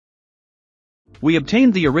we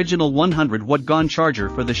obtained the original 100W GaN charger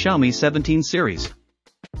for the Xiaomi 17 series.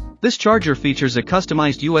 This charger features a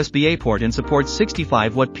customized USB-A port and supports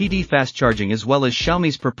 65W PD fast charging as well as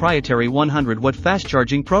Xiaomi's proprietary 100W fast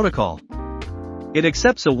charging protocol. It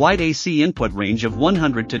accepts a wide AC input range of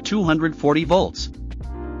 100 to 240 volts.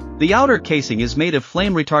 The outer casing is made of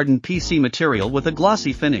flame-retardant PC material with a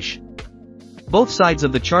glossy finish. Both sides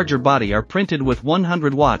of the charger body are printed with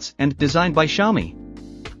 100 watts and designed by Xiaomi.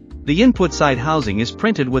 The input side housing is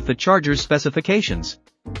printed with the charger's specifications.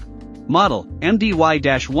 Model,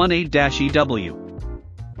 MDY-18-EW.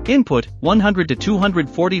 Input, 100 to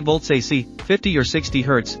 240 volts AC, 50 or 60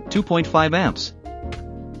 Hz, 2.5 amps.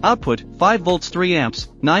 Output, 5 volts 3 amps,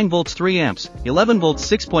 9 volts 3 amps, 11 volts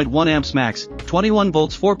 6.1 amps max, 21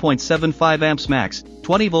 volts 4.75 amps max,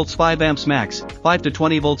 20 volts 5 amps max, 5 to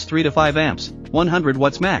 20 volts 3 to 5 amps, 100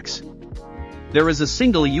 watts max. There is a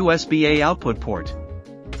single USB-A output port.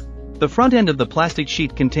 The front end of the plastic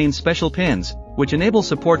sheet contains special pins, which enable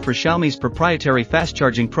support for Xiaomi's proprietary fast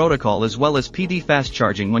charging protocol as well as PD fast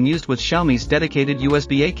charging when used with Xiaomi's dedicated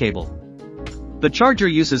USB-A cable. The charger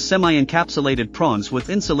uses semi-encapsulated prongs with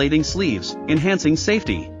insulating sleeves, enhancing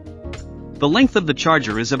safety. The length of the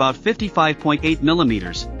charger is about 55.8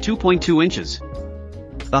 millimeters, 2.2 inches.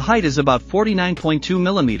 The height is about 49.2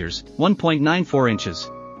 millimeters, 1.94 inches.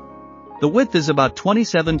 The width is about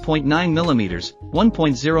 27.9 millimeters,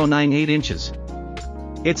 1.098 inches.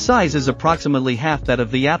 Its size is approximately half that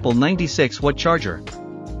of the Apple 96W charger.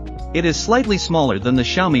 It is slightly smaller than the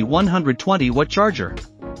Xiaomi 120W charger.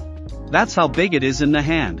 That's how big it is in the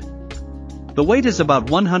hand. The weight is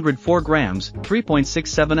about 104 grams,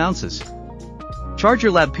 3.67 ounces.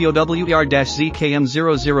 ChargerLAB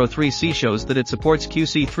POWER-ZKM003C shows that it supports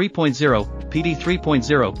QC 3.0, PD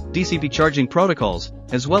 3.0, DCP charging protocols,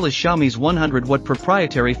 as well as Xiaomi's 100W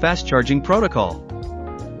proprietary fast charging protocol.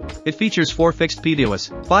 It features 4 fixed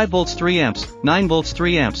PDOS, 5 volts 3 amps, 9 volts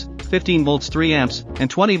 3 amps, 15 volts 3 amps, and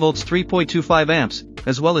 20 volts 3.25 amps,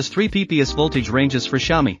 as well as 3 PPS voltage ranges for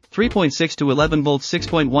Xiaomi, 3.6 to 11 volts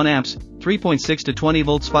 6.1 amps, 3.6 to 20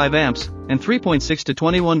 volts 5 amps, and 3.6 to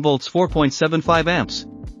 21 volts 4.75 amps.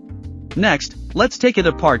 Next, let's take it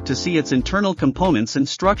apart to see its internal components and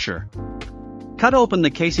structure. Cut open the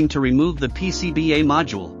casing to remove the PCBA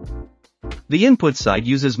module. The input side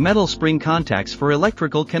uses metal spring contacts for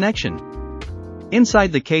electrical connection.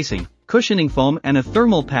 Inside the casing, cushioning foam and a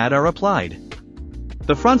thermal pad are applied.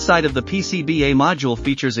 The front side of the PCBA module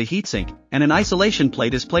features a heatsink, and an isolation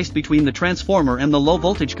plate is placed between the transformer and the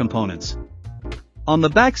low-voltage components. On the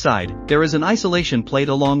back side, there is an isolation plate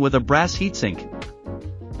along with a brass heatsink.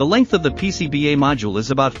 The length of the PCBA module is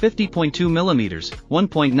about 50.2 millimeters,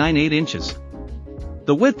 1.98 inches.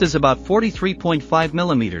 The width is about 43.5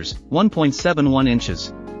 millimeters, 1.71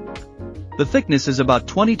 inches. The thickness is about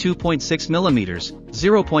 22.6 millimeters,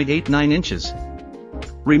 0.89 inches.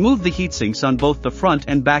 Remove the heatsinks on both the front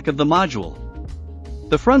and back of the module.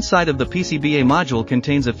 The front side of the PCBA module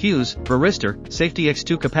contains a fuse, varistor, safety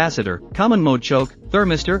X2 capacitor, common mode choke,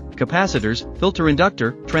 thermistor, capacitors, filter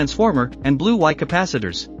inductor, transformer, and blue-Y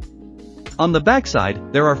capacitors. On the back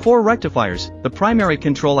side, there are 4 rectifiers, the primary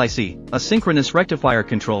control IC, a synchronous rectifier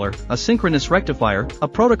controller, a synchronous rectifier, a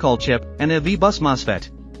protocol chip, and a V-bus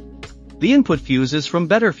MOSFET. The input fuse is from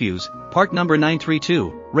Better Fuse, part number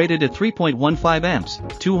 932, rated at 3.15 amps,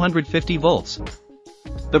 250 volts.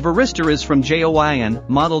 The varistor is from JOIN,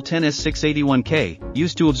 model 10S681K,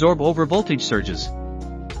 used to absorb overvoltage surges.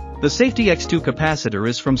 The safety X2 capacitor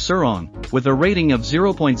is from Surong, with a rating of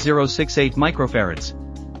 0.068 microfarads.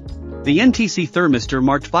 The NTC thermistor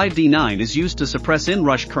marked 5D9 is used to suppress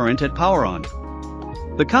inrush current at power on.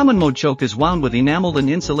 The common mode choke is wound with enameled and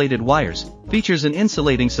insulated wires, features an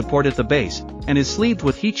insulating support at the base, and is sleeved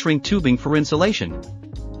with heat shrink tubing for insulation.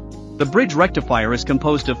 The bridge rectifier is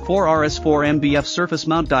composed of 4 RS4 MBF surface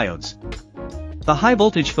mount diodes. The high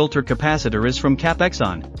voltage filter capacitor is from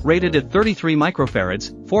Capexon, rated at 33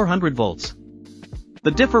 microfarads, 400 volts.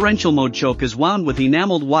 The differential mode choke is wound with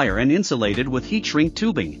enameled wire and insulated with heat shrink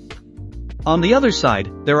tubing. On the other side,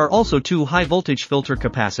 there are also 2 high voltage filter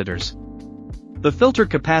capacitors. The filter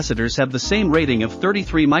capacitors have the same rating of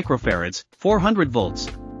 33 microfarads, 400 volts.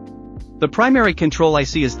 The primary control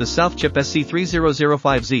IC is the Southchip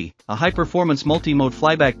SC3005Z, a high-performance multi-mode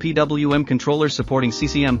flyback PWM controller supporting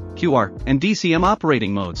CCM, QR, and DCM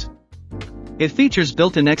operating modes. It features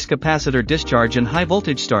built-in X-capacitor discharge and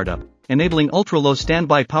high-voltage startup, enabling ultra-low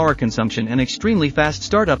standby power consumption and extremely fast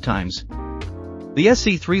startup times. The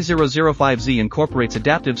SC3005Z incorporates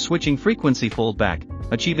adaptive switching frequency foldback,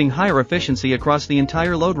 achieving higher efficiency across the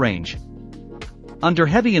entire load range. Under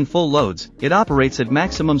heavy and full loads, it operates at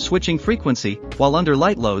maximum switching frequency, while under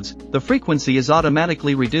light loads, the frequency is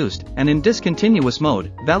automatically reduced, and in discontinuous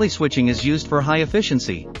mode, valley switching is used for high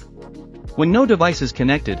efficiency. When no device is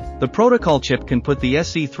connected, the protocol chip can put the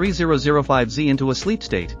SC3005Z into a sleep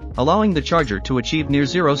state, allowing the charger to achieve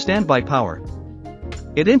near-zero standby power.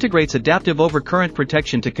 It integrates adaptive overcurrent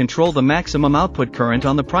protection to control the maximum output current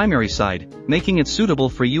on the primary side, making it suitable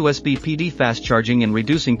for USB PD fast charging and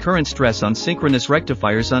reducing current stress on synchronous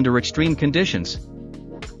rectifiers under extreme conditions.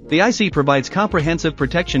 The IC provides comprehensive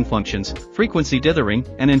protection functions, frequency dithering,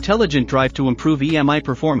 and intelligent drive to improve EMI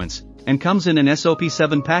performance, and comes in an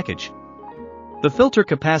SOP7 package. The filter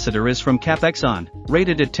capacitor is from Capexon,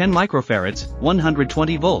 rated at 10 microfarads,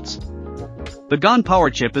 120 volts. The GaN power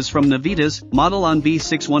chip is from Navita's model on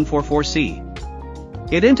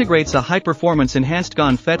V6144C. It integrates a high-performance enhanced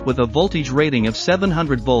GaN FET with a voltage rating of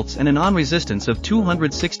 700 volts and an on resistance of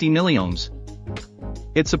 260 milliohms.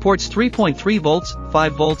 It supports 3.3 volts,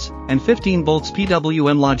 5 volts, and 15 volts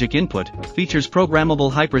PWM logic input, features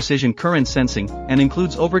programmable high-precision current sensing, and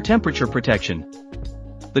includes over-temperature protection.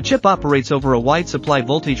 The chip operates over a wide supply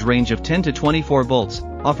voltage range of 10 to 24 volts,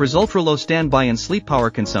 offers ultra-low standby and sleep power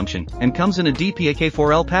consumption, and comes in a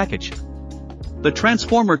DPAK4L package. The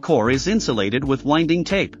transformer core is insulated with winding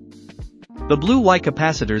tape. The blue Y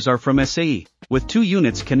capacitors are from SAE, with 2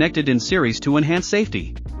 units connected in series to enhance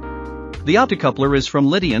safety. The optocoupler is from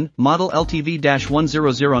Lydian, model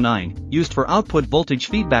LTV-1009, used for output voltage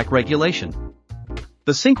feedback regulation.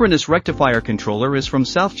 The synchronous rectifier controller is from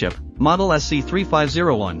Southchip, model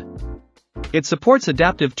SC3501. It supports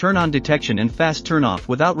adaptive turn-on detection and fast turn-off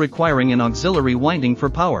without requiring an auxiliary winding for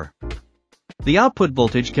power. The output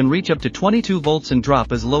voltage can reach up to 22 volts and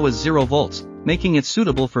drop as low as 0 volts, making it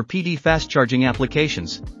suitable for PD fast charging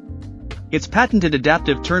applications. Its patented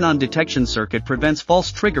adaptive turn-on detection circuit prevents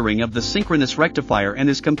false triggering of the synchronous rectifier and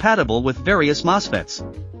is compatible with various MOSFETs.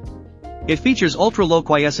 It features ultra-low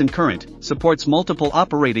quiescent current, supports multiple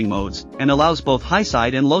operating modes, and allows both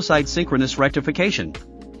high-side and low-side synchronous rectification.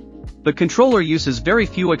 The controller uses very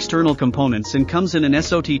few external components and comes in an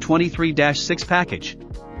SOT23-6 package.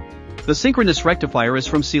 The synchronous rectifier is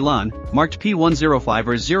from Ceylon, marked P105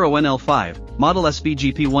 or 0NL5, model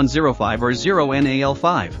SVGP105 or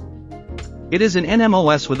 0NAL5. It is an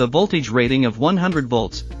NMOS with a voltage rating of 100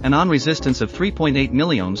 volts, an on resistance of 3.8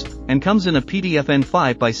 milliohms, and comes in a PDFN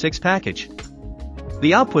 5x6 package.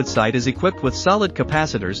 The output side is equipped with solid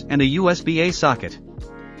capacitors and a USB-A socket.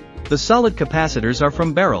 The solid capacitors are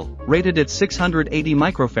from Beryl, rated at 680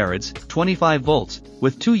 microfarads, 25 volts,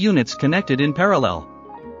 with 2 units connected in parallel.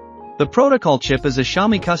 The protocol chip is a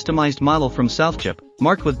Xiaomi customized model from Southchip,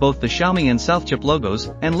 marked with both the Xiaomi and Southchip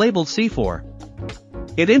logos, and labeled C4.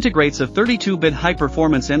 It integrates a 32-bit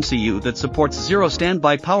high-performance MCU that supports zero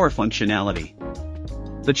standby power functionality.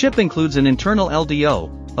 The chip includes an internal LDO,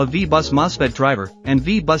 a V-bus MOSFET driver, and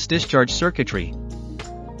V-bus discharge circuitry.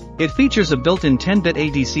 It features a built-in 10-bit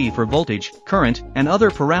ADC for voltage, current, and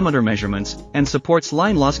other parameter measurements, and supports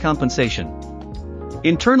line loss compensation.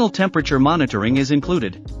 Internal temperature monitoring is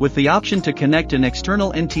included, with the option to connect an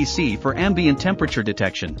external NTC for ambient temperature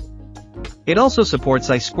detection. It also supports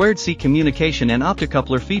I2C communication and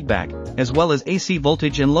optocoupler feedback, as well as AC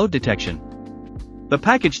voltage and load detection. The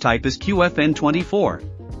package type is QFN24.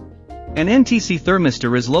 An NTC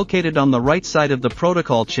thermistor is located on the right side of the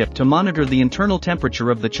protocol chip to monitor the internal temperature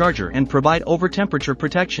of the charger and provide over-temperature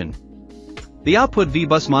protection. The output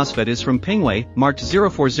V-bus MOSFET is from Pingwei, marked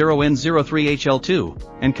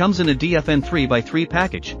 040N03HL2, and comes in a DFN 3x3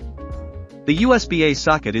 package. The USB-A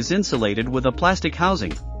socket is insulated with a plastic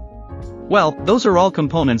housing. Well, those are all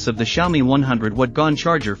components of the Xiaomi 100W GaN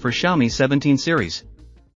charger for Xiaomi 17 series.